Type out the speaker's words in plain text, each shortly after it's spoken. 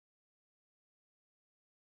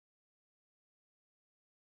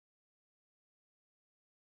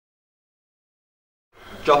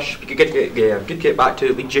Josh, good to get back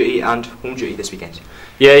to league duty and home duty this weekend.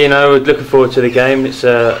 Yeah, you know, we're looking forward to the game. It's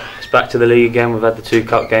back to the league again. We've had the 2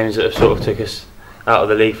 cup games that have sort of took us out of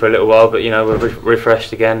the league for a little while, but you know, we're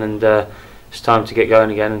refreshed again, and it's time to get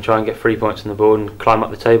going again and try and get 3 points on the board and climb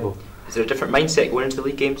up the table. Is there a different mindset going into the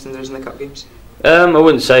league games than there is in the cup games? I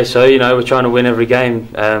wouldn't say so. You know, we're trying to win every game.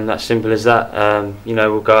 That's simple as that. You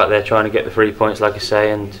know, we'll go out there trying to get the 3 points, like I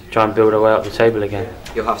say, and try and build our way up the table again.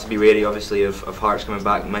 You'll have to be wary, obviously, of Hearts coming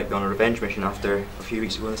back and might be on a revenge mission after a few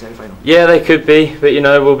weeks ago in the semi-final. Yeah, they could be, but you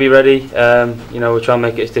know, we'll be ready. You know, we'll try and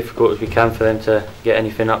make it as difficult as we can for them to get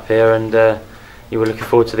anything up here, and we're looking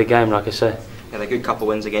forward to the game, like I say. You had a good couple of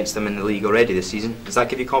wins against them in the league already this season. Does that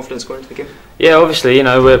give you confidence going into the game? Yeah, obviously, you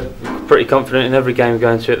know, we're pretty confident in every game we're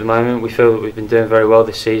going to at the moment. We feel that we've been doing very well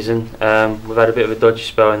this season. We've had a bit of a dodgy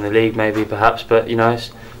spell in the league, maybe, perhaps, but you know,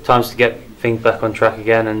 it's time to get things back on track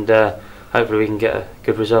again, and hopefully we can get a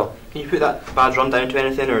good result. Can you put that bad run down to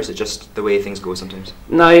anything, or is it just the way things go sometimes?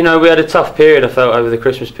 No, you know, we had a tough period. I felt over the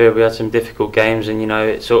Christmas period we had some difficult games, and you know,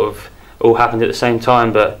 it sort of all happened at the same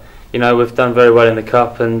time, but you know, we've done very well in the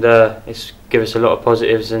cup, and it's given us a lot of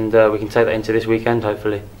positives, and we can take that into this weekend,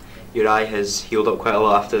 hopefully. Your eye has healed up quite a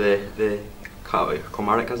lot after the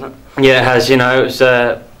Kilmarnock, hasn't it? Yeah, it has. You know, it was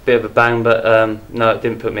a bit of a bang, but no, it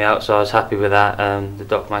didn't put me out, so I was happy with that. The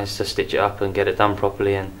doc managed to stitch it up and get it done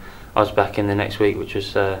properly, and I was back in the next week, which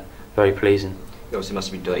was very pleasing. You obviously must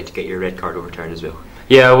have been delighted to get your red card overturned as well.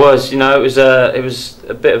 Yeah, I was. You know, it was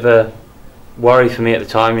a bit of a worry for me at the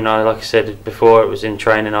time. You know, like I said before, it was in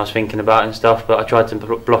training, I was thinking about it and stuff, but I tried to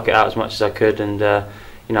block it out as much as I could, and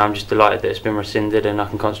you know, I'm just delighted that it's been rescinded and I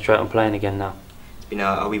can concentrate on playing again now. It's been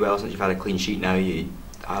a wee while since you've had a clean sheet now. You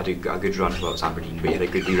had a good run, well, it's Aberdeen, but you had a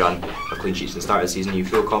good wee run of clean sheets at the start of the season. You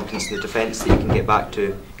feel confidence in the defence that you can get back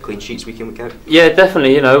to clean sheets week in, week out? Yeah,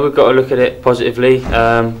 definitely. You know, we've got to look at it positively.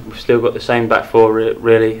 We've still got the same back four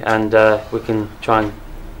really, and we can try and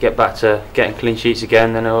get back to getting clean sheets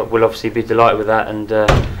again, and we'll obviously be delighted with that, and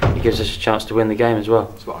it gives us a chance to win the game as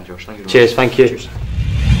well. Spot on, Josh. Thank you. Cheers, thank you. Cheers.